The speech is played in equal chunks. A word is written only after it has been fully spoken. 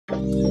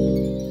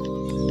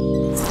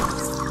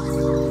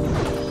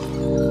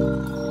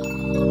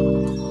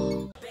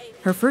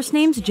Her first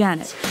name's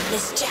Janet.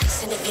 Miss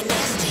Jackson, if you're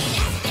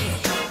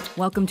nasty.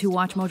 Welcome to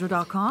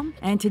WatchMojo.com,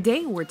 and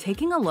today we're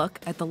taking a look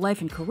at the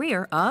life and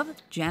career of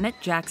Janet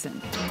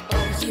Jackson.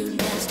 Oh, you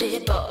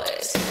nasty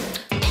boys.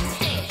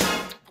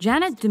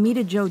 Janet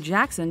Demita Jo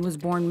Jackson was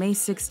born May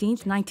 16,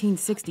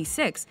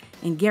 1966,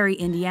 in Gary,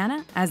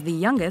 Indiana, as the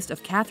youngest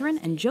of Catherine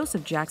and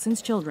Joseph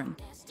Jackson's children.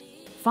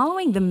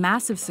 Following the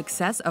massive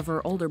success of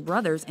her older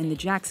brothers in the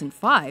Jackson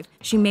 5,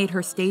 she made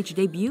her stage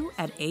debut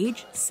at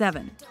age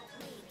 7.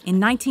 In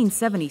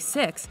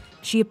 1976,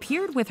 she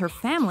appeared with her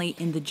family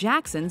in the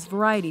Jacksons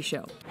variety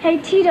show.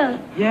 Hey, Tito.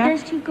 Yeah?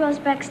 There's two girls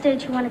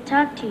backstage who want to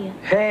talk to you.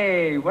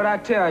 Hey, what I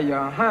tell you,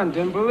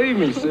 didn't believe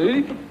me,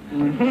 see?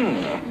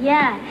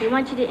 Yeah, they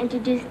want you to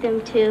introduce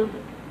them to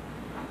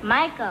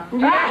Michael.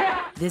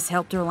 This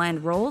helped her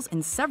land roles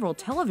in several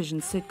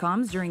television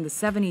sitcoms during the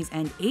 70s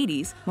and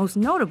 80s, most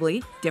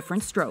notably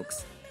Different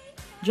Strokes.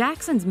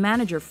 Jackson's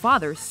manager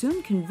father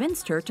soon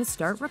convinced her to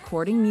start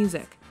recording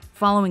music.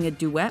 Following a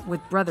duet with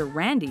brother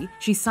Randy,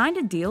 she signed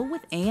a deal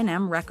with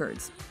A&M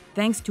Records.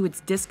 Thanks to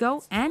its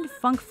disco and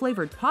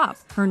funk-flavored pop,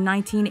 her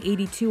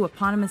 1982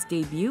 eponymous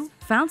debut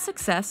found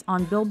success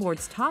on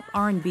Billboard's top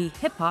R&B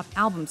hip-hop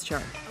albums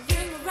chart.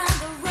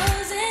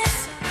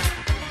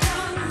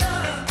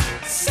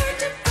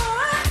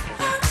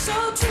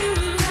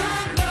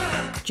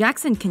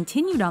 Jackson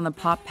continued on the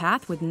pop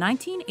path with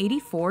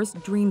 1984's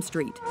Dream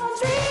Street.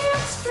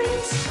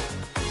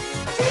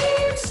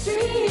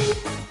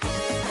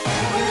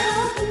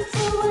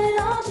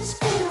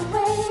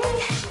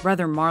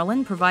 Brother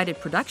Marlon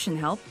provided production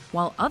help,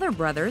 while other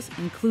brothers,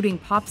 including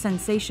pop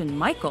sensation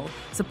Michael,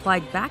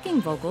 supplied backing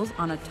vocals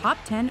on a top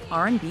 10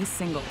 R&B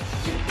single.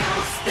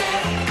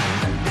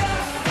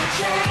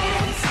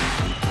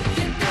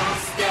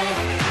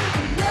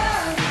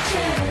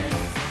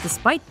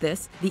 Despite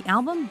this, the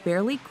album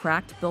barely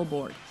cracked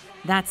Billboard.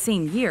 That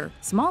same year,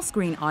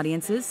 small-screen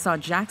audiences saw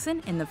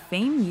Jackson in the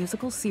famed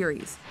musical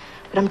series.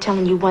 But I'm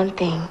telling you one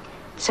thing,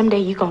 someday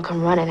you're gonna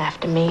come running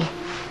after me.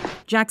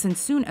 Jackson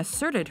soon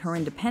asserted her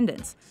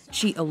independence.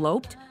 She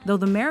eloped, though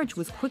the marriage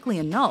was quickly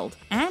annulled,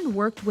 and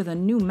worked with a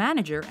new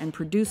manager and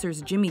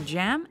producers Jimmy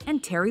Jam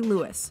and Terry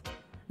Lewis.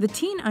 The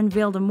teen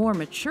unveiled a more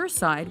mature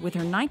side with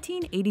her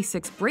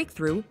 1986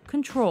 breakthrough,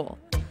 Control.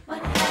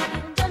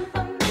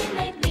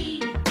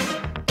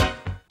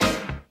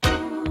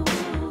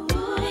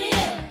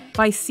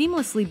 By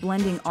seamlessly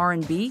blending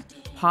R&B,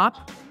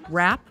 pop,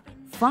 rap,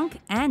 funk,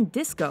 and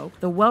disco,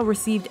 the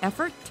well-received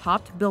effort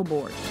topped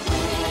Billboard.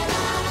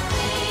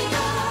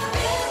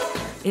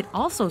 It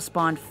also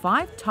spawned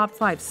 5 top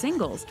 5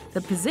 singles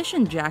that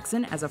positioned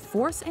Jackson as a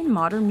force in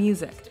modern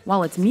music,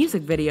 while its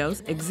music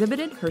videos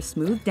exhibited her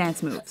smooth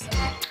dance moves.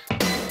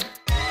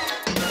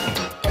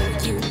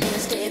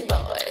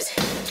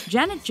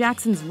 Janet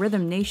Jackson's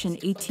Rhythm Nation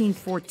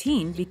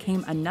 1814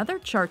 became another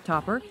chart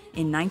topper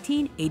in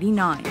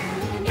 1989.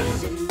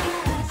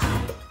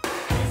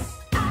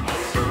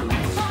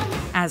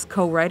 As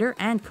co-writer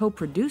and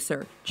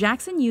co-producer,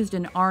 Jackson used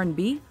an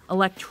R&B,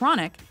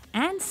 electronic,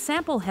 and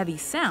sample-heavy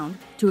sound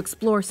to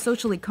explore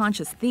socially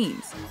conscious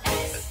themes.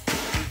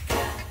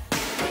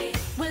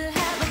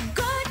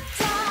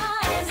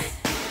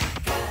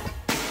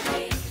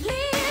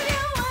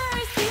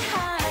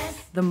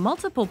 The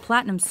multiple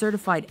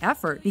platinum-certified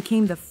effort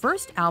became the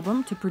first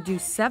album to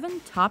produce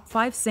 7 top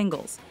 5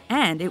 singles,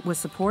 and it was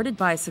supported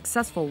by a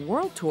successful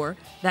world tour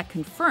that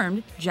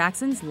confirmed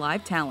Jackson's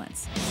live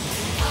talents.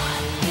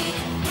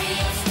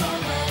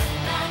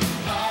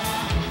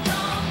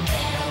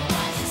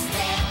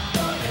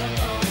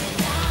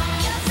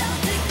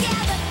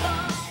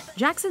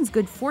 Jackson's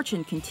good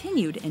fortune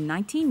continued in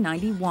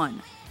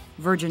 1991.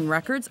 Virgin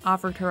Records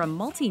offered her a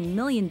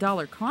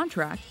multi-million-dollar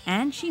contract,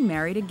 and she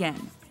married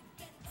again.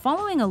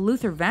 Following a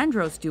Luther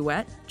Vandross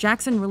duet,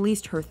 Jackson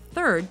released her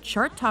third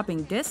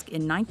chart-topping disc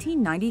in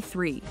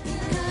 1993.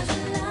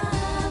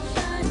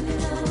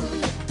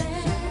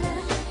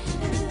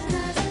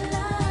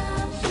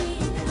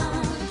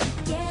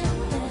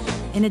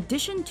 In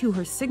addition to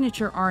her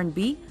signature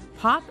R&B,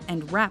 pop,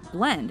 and rap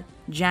blend,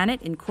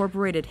 Janet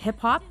incorporated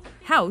hip-hop,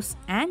 house,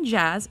 and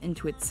jazz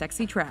into its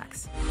sexy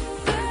tracks.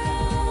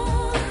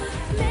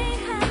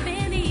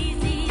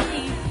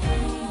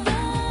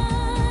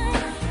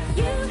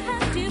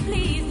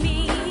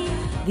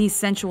 These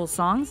sensual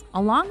songs,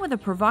 along with a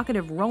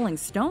provocative Rolling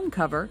Stone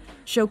cover,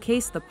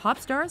 showcase the pop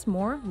star's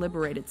more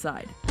liberated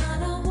side.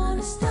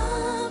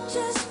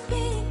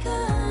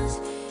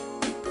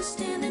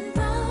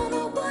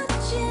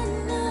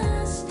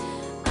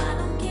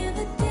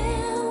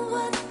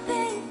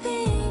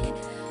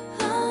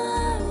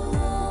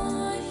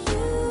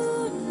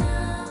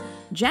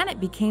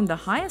 Janet became the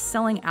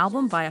highest-selling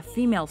album by a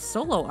female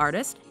solo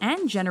artist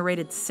and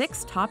generated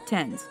 6 top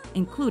 10s,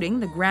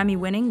 including the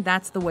Grammy-winning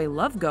That's the Way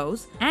Love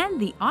Goes and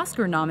the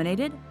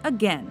Oscar-nominated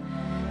Again.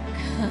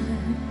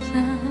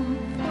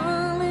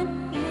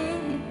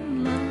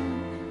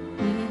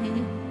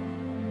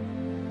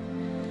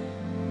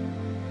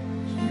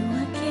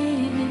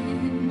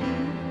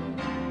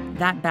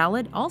 That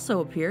ballad also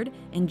appeared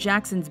in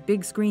Jackson's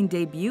big screen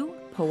debut,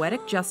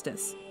 Poetic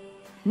Justice.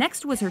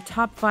 Next was her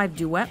top 5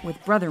 duet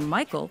with brother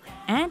Michael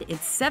and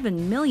its $7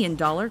 million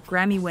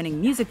Grammy-winning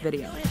music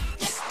video.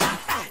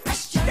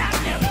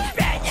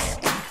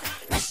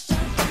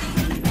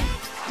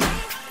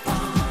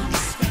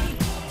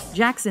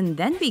 Jackson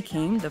then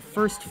became the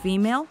first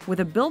female with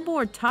a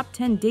Billboard Top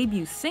 10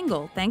 debut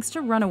single thanks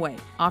to Runaway,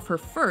 off her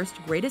first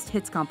Greatest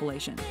Hits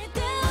compilation.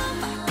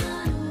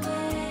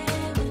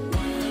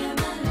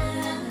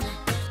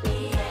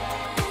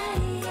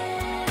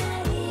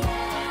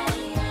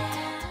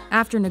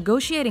 After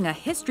negotiating a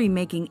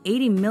history-making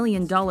 $80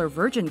 million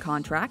Virgin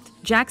contract,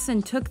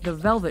 Jackson took The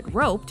Velvet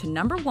Rope to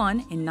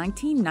 #1 in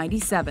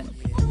 1997.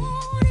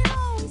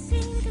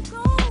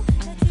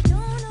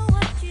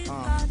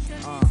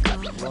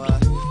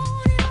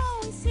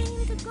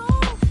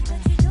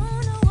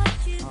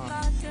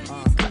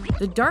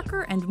 The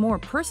darker and more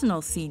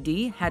personal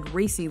CD had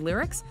racy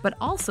lyrics, but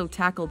also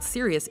tackled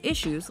serious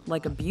issues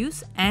like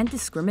abuse and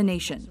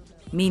discrimination.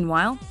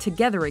 Meanwhile,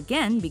 Together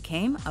Again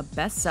became a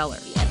bestseller.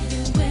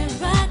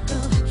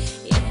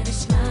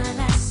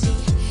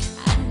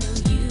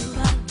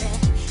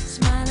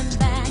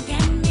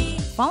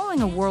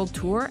 Following a world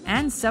tour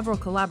and several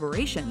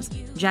collaborations,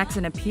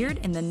 Jackson appeared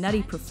in the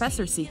Nutty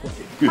Professor sequel.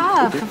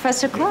 Ah,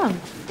 Professor Klum.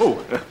 Oh,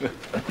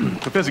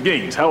 Professor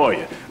Gaines, how are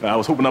you? I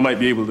was hoping I might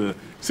be able to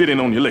sit in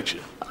on your lecture.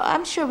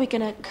 I'm sure we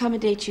can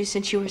accommodate you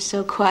since you were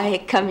so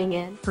quiet coming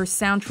in. Her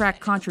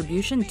soundtrack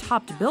contribution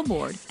topped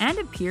Billboard and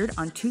appeared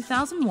on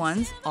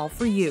 2001's All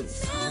For You.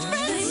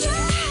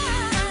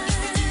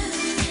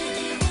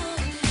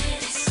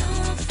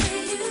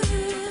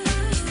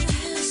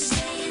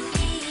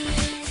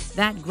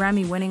 That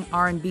Grammy-winning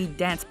R&B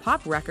dance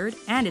pop record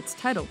and its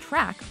title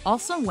track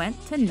also went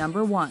to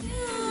 #1.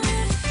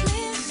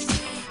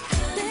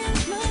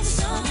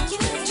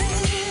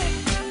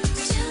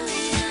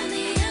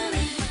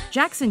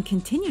 Jackson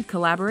continued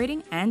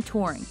collaborating and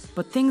touring,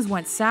 but things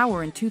went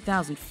sour in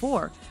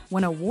 2004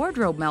 when a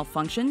wardrobe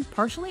malfunction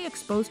partially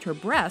exposed her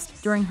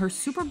breast during her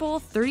Super Bowl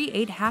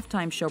 38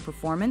 halftime show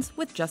performance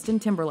with Justin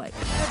Timberlake.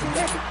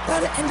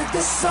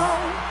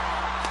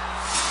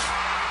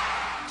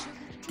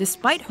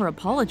 Despite her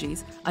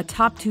apologies, a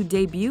top 2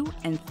 debut,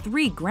 and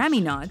 3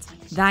 Grammy nods,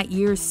 that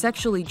year's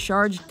sexually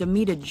charged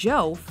Damita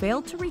Jo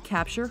failed to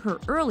recapture her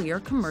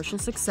earlier commercial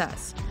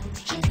success.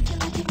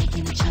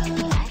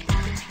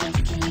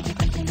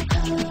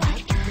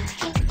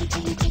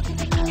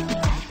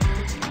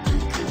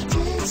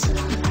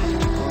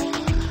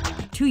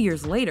 2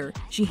 years later,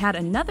 she had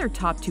another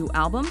top 2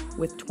 album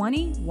with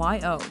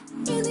 20YO.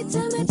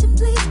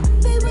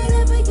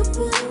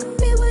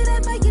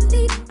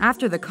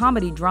 After the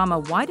comedy drama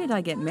Why Did I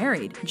Get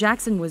Married,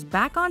 Jackson was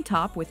back on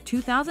top with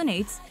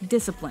 2008's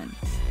Discipline.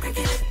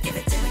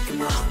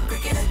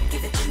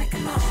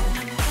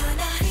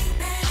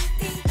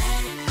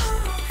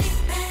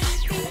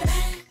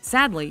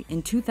 Sadly,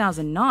 in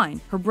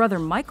 2009, her brother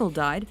Michael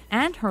died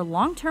and her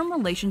long-term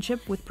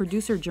relationship with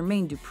producer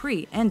Jermaine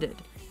Dupri ended.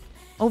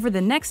 Over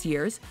the next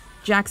years,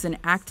 Jackson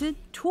acted,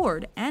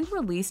 toured, and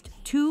released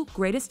 2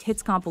 greatest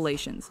hits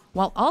compilations,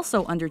 while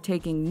also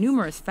undertaking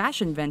numerous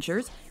fashion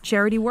ventures,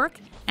 charity work,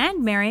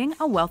 and marrying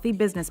a wealthy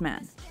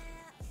businessman.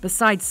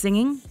 Besides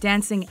singing,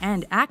 dancing,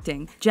 and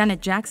acting,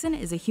 Janet Jackson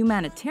is a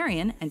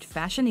humanitarian and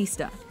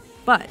fashionista.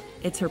 But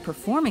it's her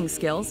performing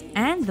skills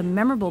and the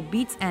memorable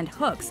beats and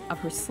hooks of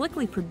her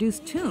slickly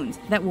produced tunes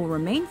that will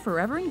remain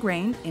forever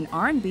ingrained in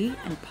R&B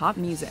and pop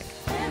music.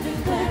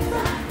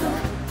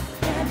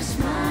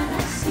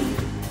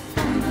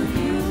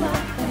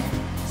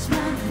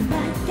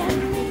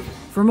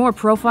 For more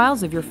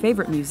profiles of your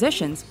favorite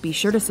musicians, be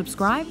sure to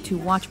subscribe to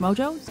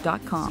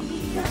WatchMojo.com.